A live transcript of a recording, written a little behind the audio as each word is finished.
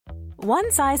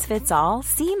One size fits all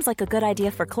seems like a good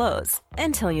idea for clothes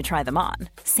until you try them on.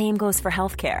 Same goes for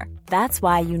healthcare. That's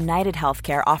why United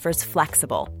Healthcare offers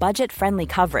flexible, budget-friendly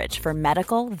coverage for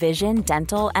medical, vision,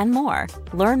 dental, and more.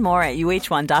 Learn more at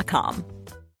uh1.com.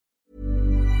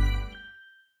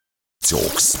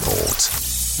 TalkSPORT.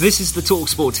 This is the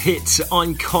TalkSPORT Hit.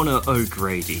 I'm Connor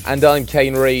O'Grady. And I'm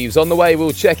Kane Reeves. On the way,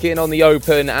 we'll check in on the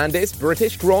Open and its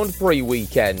British Grand Prix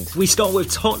weekend. We start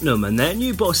with Tottenham, and their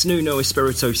new boss Nuno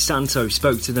Espirito Santo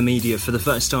spoke to the media for the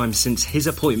first time since his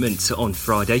appointment on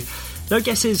Friday. No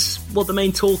guesses what the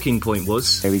main talking point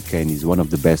was? Harry Kane is one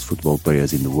of the best football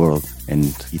players in the world, and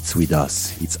it's with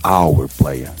us. It's our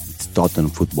player. Tottenham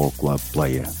Football Club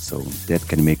player, so that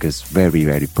can make us very,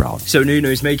 very proud. So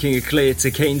Nuno's making it clear to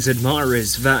Kane's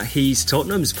admirers that he's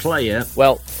Tottenham's player.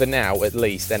 Well, for now at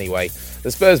least, anyway.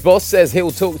 The Spurs boss says he'll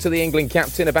talk to the England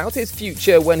captain about his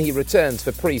future when he returns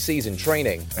for pre-season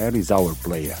training. Harry's our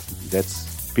player.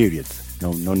 That's period.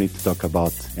 No need to talk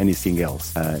about anything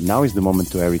else. Now is the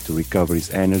moment to Harry to recover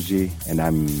his energy, and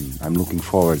I'm looking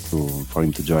forward for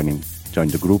him to join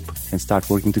the group and start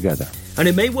working together. And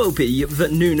it may well be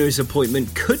that Nuno's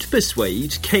appointment could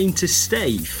persuade Kane to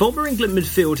stay. Former England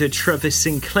midfielder Trevor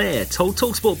Sinclair told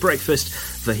TalkSport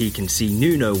Breakfast that he can see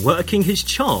Nuno working his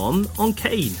charm on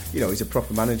Kane. You know, he's a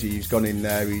proper manager. He's gone in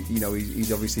there.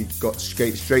 He's obviously got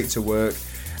straight to work,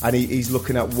 and he's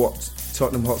looking at what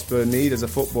Tottenham Hotspur need as a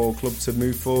football club to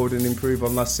move forward and improve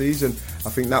on last season. I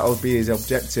think that'll be his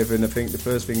objective, and I think the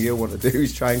first thing he'll want to do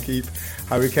is try and keep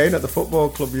Harry Kane at the football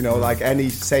club, like any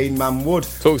sane man would.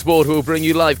 TalkSport will bring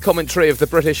you live commentary of the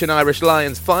British and Irish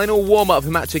Lions' final warm-up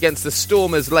match against the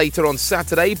Stormers later on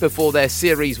Saturday before their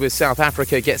series with South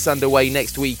Africa gets underway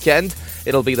next weekend.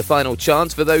 It'll be the final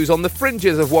chance for those on the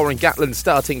fringes of Warren Gatland's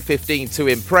starting 15 to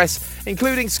impress,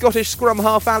 including Scottish scrum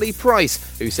half Ali Price,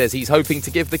 who says he's hoping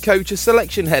to give the coach a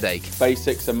selection headache.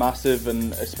 Basics are massive,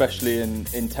 and especially in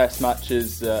test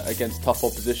matches against tough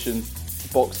opposition.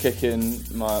 Box kicking,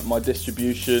 my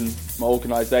distribution, my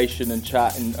organisation and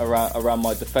chatting around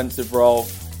my defensive role.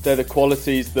 They're the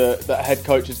qualities that a head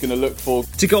coach is going to look for.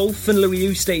 To golf, and Louis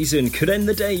Oosthuizen could end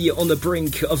the day on the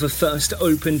brink of a first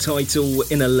Open title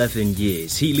in 11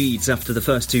 years. He leads after the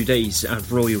first 2 days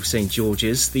at Royal St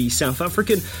George's. The South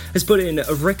African has put in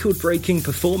a record-breaking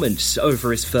performance over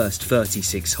his first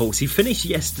 36 holes. He finished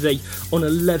yesterday on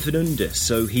 11 under,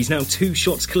 so he's now 2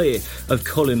 shots clear of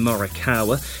Colin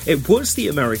Morikawa. It was the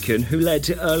American who led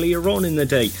earlier on in the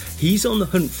day. He's on the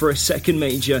hunt for a second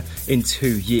major in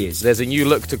 2 years. There's a new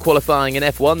look to qualifying in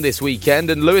F1 this weekend,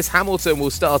 and Lewis Hamilton will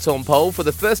start on pole for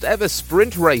the first ever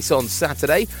sprint race on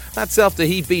Saturday. That's after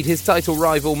he beat his title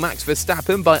rival Max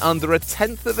Verstappen by under a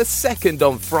tenth of a second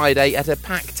on Friday at a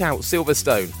packed-out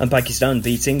Silverstone. And Pakistan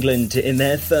beat England in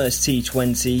their first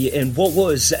T20 in what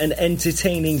was an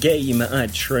entertaining game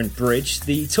at Trent Bridge.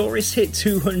 The tourists hit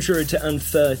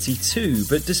 232,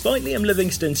 but despite Liam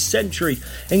Livingstone's century,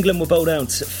 England were bowled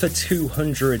out for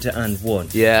 201.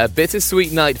 Yeah, a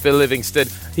bittersweet night for Livingstone.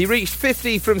 He reached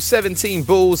 50 from 17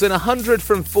 balls and 100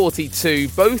 from 42,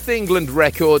 both England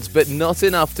records, but not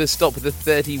enough to stop the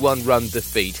 31-run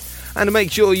defeat. And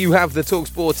make sure you have the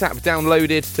TalkSport app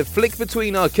downloaded to flick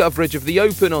between our coverage of the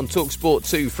Open on TalkSport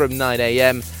 2 from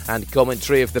 9am and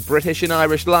commentary of the British and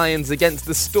Irish Lions against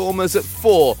the Stormers at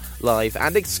 4, live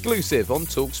and exclusive on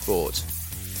TalkSport.